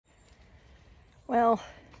Well,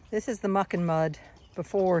 this is the muck and mud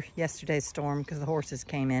before yesterday's storm because the horses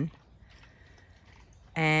came in.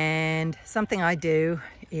 And something I do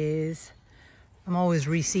is I'm always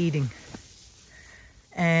reseeding.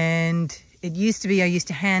 And it used to be I used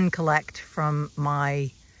to hand collect from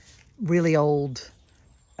my really old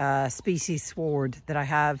species sward that I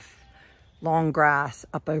have long grass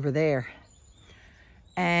up over there.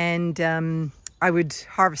 And I would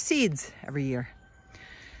harvest seeds every year.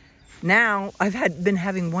 Now I've been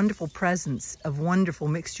having wonderful presents of wonderful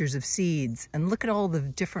mixtures of seeds, and look at all the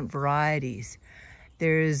different varieties.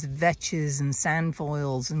 There's vetches and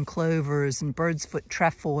sandfoils and clovers and bird's foot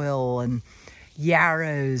trefoil and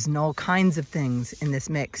yarrows and all kinds of things in this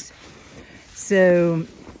mix. So,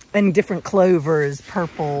 and different clovers,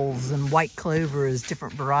 purples and white clovers,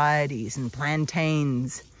 different varieties, and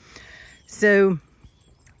plantains. So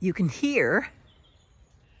you can hear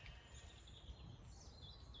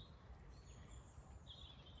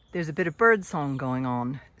there's a bit of bird song going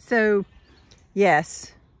on. So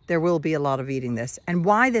yes, there will be a lot of eating this. And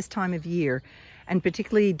why this time of year, and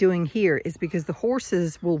particularly doing here, is because the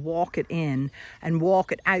horses will walk it in and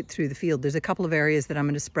walk it out through the field. There's a couple of areas that I'm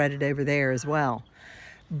going to spread it over there as well.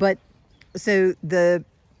 But so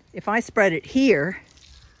if I spread it here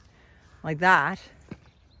like that,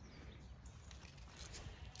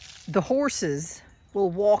 the horses will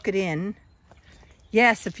walk it in.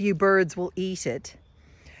 Yes, a few birds will eat it,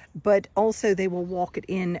 but also they will walk it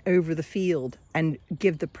in over the field and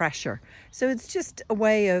give the pressure. So it's just a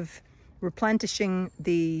way of replenishing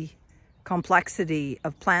the complexity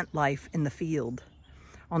of plant life in the field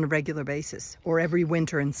on a regular basis, or every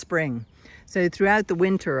winter and spring. So throughout the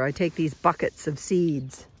winter, I take these buckets of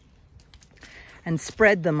seeds and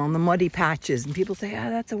spread them on the muddy patches. And people say, oh,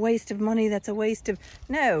 that's a waste of money, that's a waste of...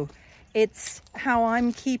 No, it's how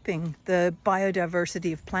I'm keeping the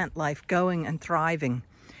biodiversity of plant life going and thriving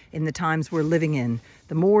in the times we're living in.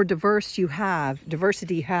 The more diversity you have,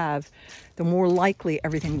 the more likely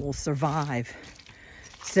everything will survive.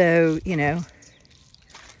 So, you know,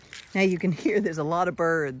 now you can hear there's a lot of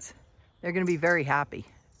birds. They're going to be very happy.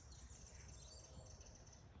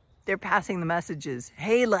 They're passing the messages.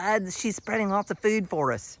 Hey lads, she's spreading lots of food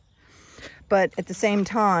for us. But at the same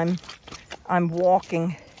time, I'm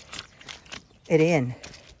walking it in.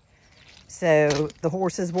 So the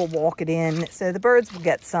horses will walk it in. So the birds will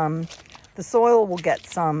get some. The soil will get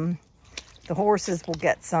some. The horses will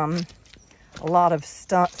get some. A lot of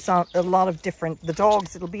stuff, the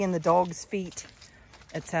dogs, it'll be in the dogs' feet,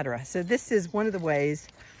 etc. So this is one of the ways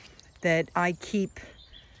that I keep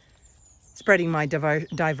spreading my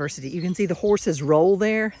diversity. You can see the horses roll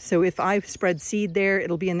there. So if I spread seed there,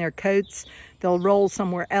 it'll be in their coats. They'll roll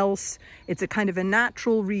somewhere else. It's a kind of a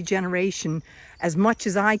natural regeneration, as much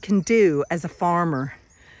as I can do as a farmer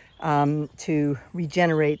to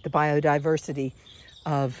regenerate the biodiversity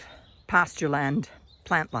of pasture land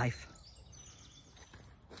plant life.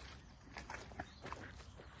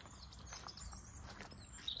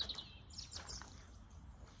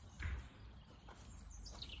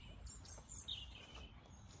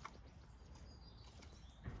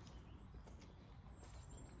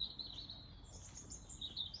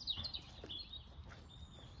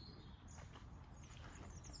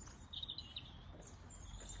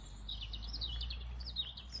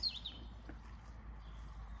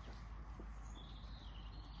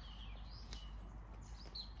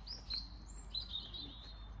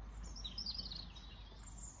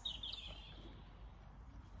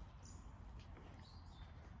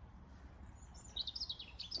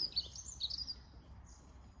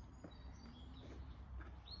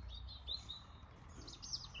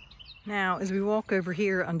 Now, as we walk over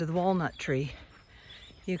here under the walnut tree,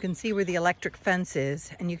 you can see where the electric fence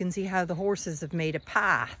is, and you can see how the horses have made a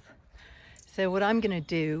path. So what I'm going to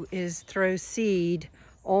do is throw seed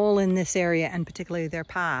all in this area, and particularly their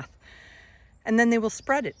path. And then they will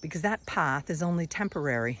spread it, because that path is only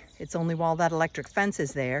temporary. It's only while that electric fence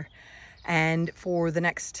is there, and for the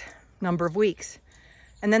next number of weeks.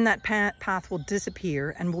 And then that path will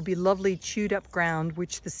disappear and will be lovely chewed up ground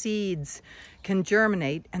which the seeds can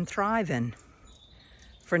germinate and thrive in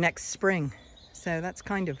for next spring. So that's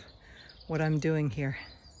kind of what I'm doing here.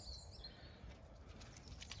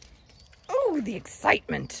 Oh, the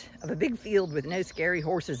excitement of a big field with no scary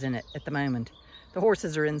horses in it at the moment. The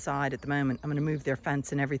horses are inside at the moment. I'm going to move their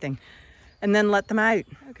fence and everything and then let them out.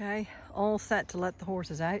 Okay, all set to let the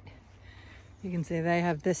horses out. You can see they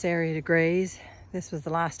have this area to graze. This was the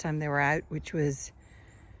last time they were out, which was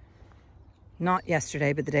not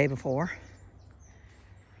yesterday, but the day before.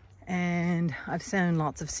 And I've sown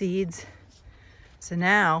lots of seeds. So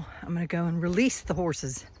now I'm going to go and release the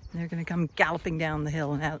horses They're going to come galloping down the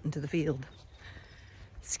hill and out into the field,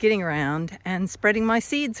 skidding around and spreading my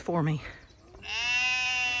seeds for me.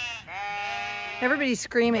 Everybody's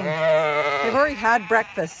screaming. They've already had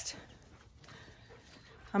breakfast.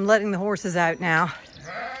 I'm letting the horses out now.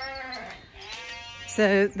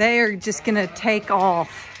 So they are just going to take off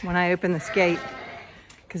when I open this gate,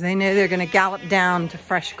 because they know they're going to gallop down to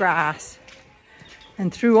fresh grass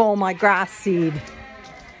and through all my grass seed.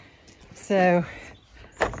 So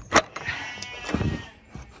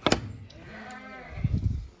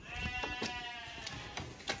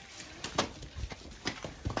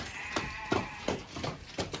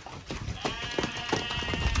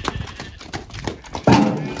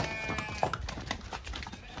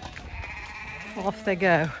off they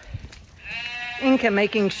go. Inca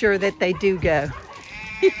making sure that they do go.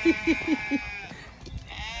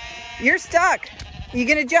 You're stuck. You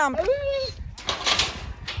gonna jump?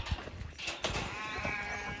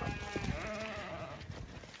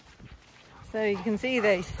 So you can see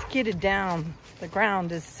they skidded down. The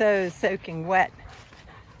ground is so soaking wet.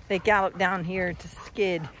 They galloped down here to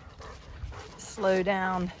skid, slow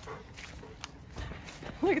down.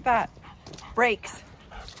 Look at that. Brakes.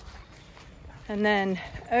 And then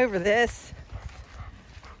over this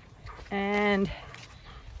and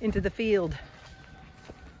into the field.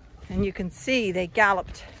 And you can see they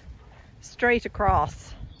galloped straight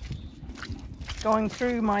across, going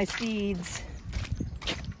through my seeds.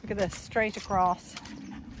 Look at this, straight across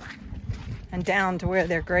and down to where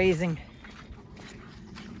they're grazing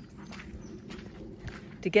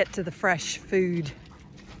to get to the fresh food.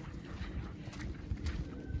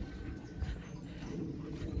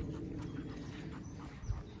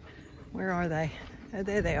 Where are they? Oh,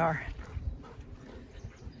 there they are.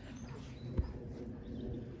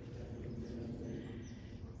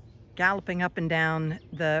 Galloping up and down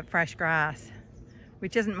the fresh grass,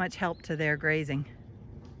 which isn't much help to their grazing.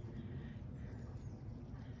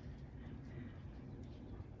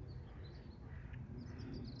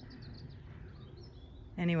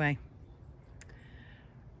 Anyway,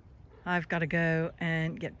 I've got to go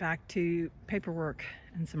and get back to paperwork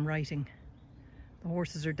and some writing. The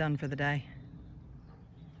horses are done for the day.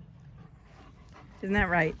 Isn't that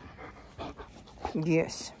right?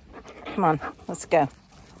 Yes. Come on, let's go.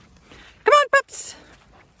 Come on, pups.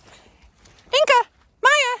 Inca,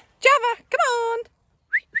 Maya, Java, come on.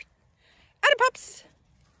 Atta pups.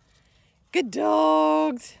 Good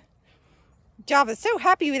dogs. Java's so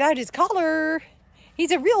happy without his collar.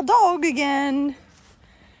 He's a real dog again.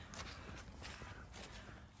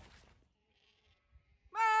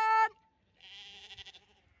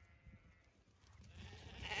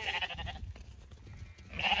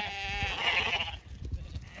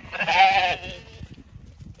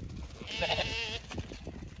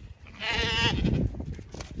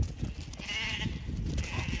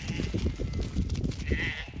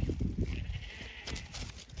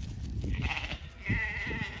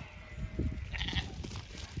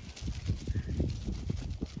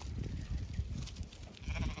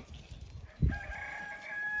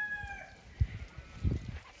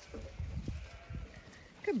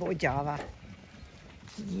 Good boy, Java.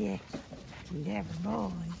 Yeah, clever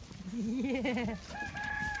boy. Yeah.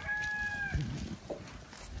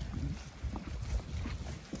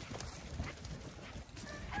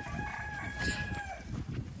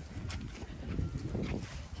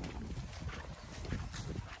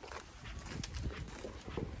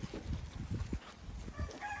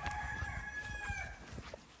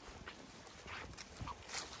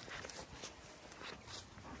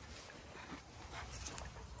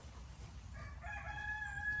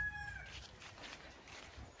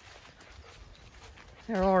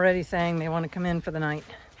 They're already saying they want to come in for the night.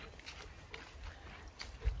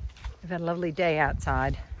 We've had a lovely day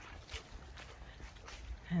outside,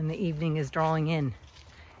 and the evening is drawing in. Do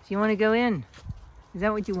you want to go in? Is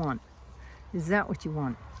that what you want? Is that what you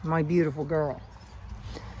want, my beautiful girl?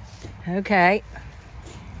 Okay.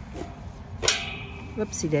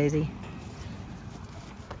 Whoopsie daisy.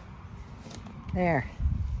 There.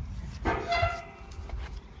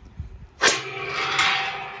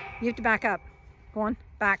 You have to back up. Go on,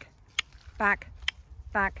 back, back,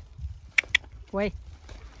 back. Away.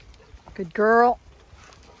 Good girl.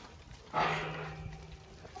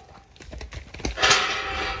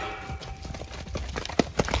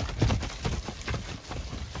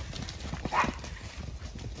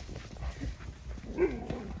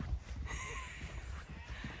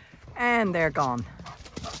 And they're gone.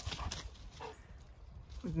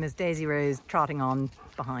 With Miss Daisy Rose trotting on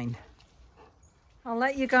behind. I'll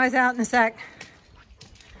let you guys out in a sec.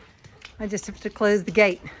 I just have to close the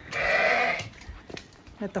gate.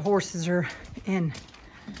 that the horses are in.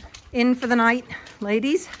 In for the night,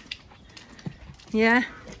 ladies? Yeah?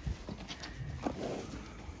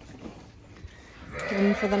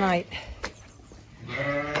 In for the night.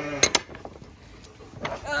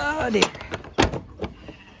 Oh dear.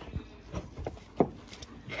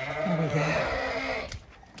 There we go.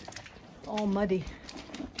 All muddy.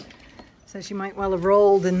 So she might well have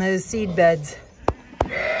rolled in those seed beds.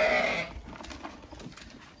 Isn't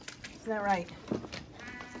that right?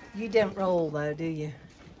 You don't roll though, do you?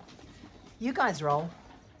 You guys roll.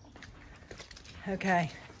 Okay.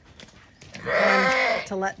 Time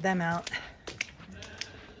to let them out.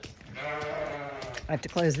 I have to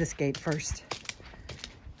close this gate first.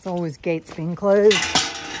 It's always gates being closed.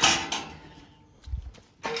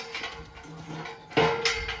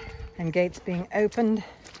 And gates being opened.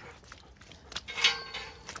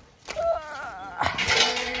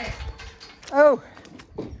 Oh,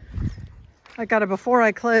 I got it before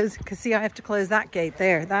I close, because see, I have to close that gate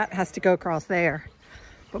there. That has to go across there.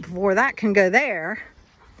 But before that can go there,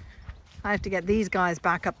 I have to get these guys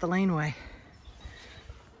back up the laneway.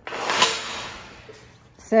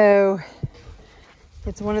 So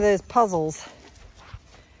it's one of those puzzles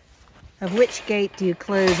of which gate do you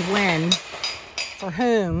close when, for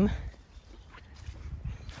whom.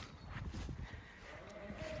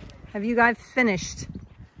 Have you guys finished?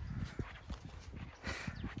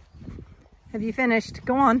 Have you finished?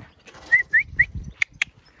 Go on.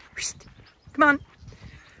 Come on.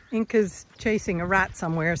 Inca's chasing a rat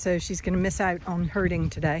somewhere, so she's going to miss out on herding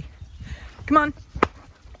today. Come on.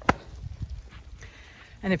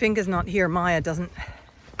 And if Inca's not here, Maya doesn't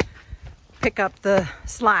pick up the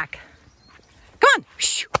slack. Come on.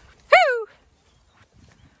 Woo!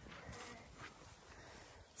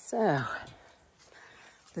 So,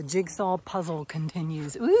 the jigsaw puzzle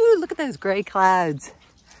continues. Ooh, look at those gray clouds.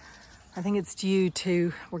 I think it's due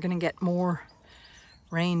to, we're going to get more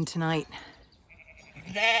rain tonight.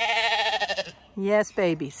 Yes,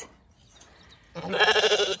 babies.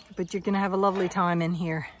 But you're going to have a lovely time in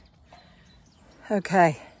here.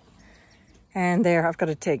 Okay. And there, I've got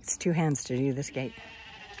to take 2 hands to do this gate.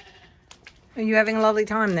 Are you having a lovely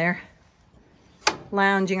time there?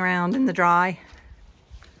 Lounging around in the dry?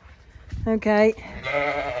 Okay.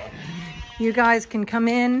 You guys can come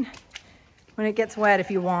in when it gets wet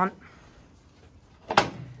if you want.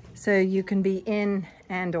 So you can be in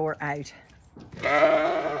and or out.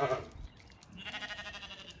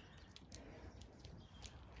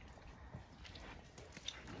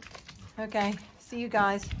 Okay, see you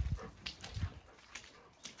guys.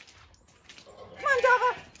 Come on,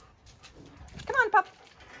 Java. Come on, pup.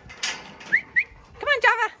 Come on,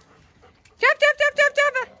 Java.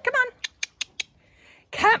 Java. Come on.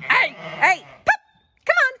 Come, hey, pup.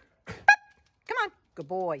 Come on. Pup. Come on. Good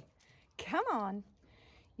boy. Come on.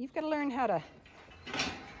 You've got to learn how to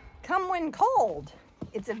come when called.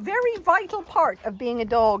 It's a very vital part of being a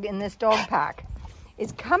dog in this dog pack,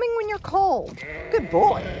 is coming when you're called. Good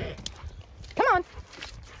boy. Come on.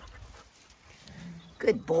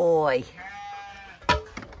 Good boy.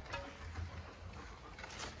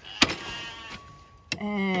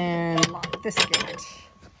 And lock this gate.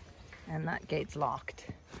 And that gate's locked.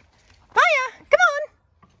 Maya, come on.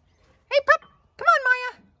 Hey, pup. Come on,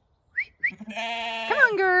 Maya. Come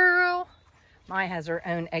on, girl. Maya has her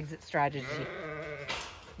own exit strategy.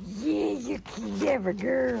 Yeah, you clever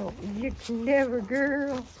girl. You clever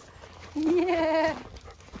girl. Yeah.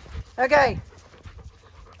 Okay.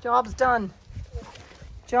 Job's done.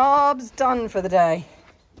 Job's done for the day.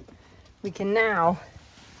 We can now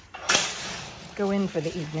go in for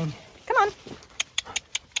the evening. Come on.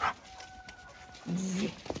 Yeah,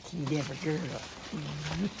 clever girl.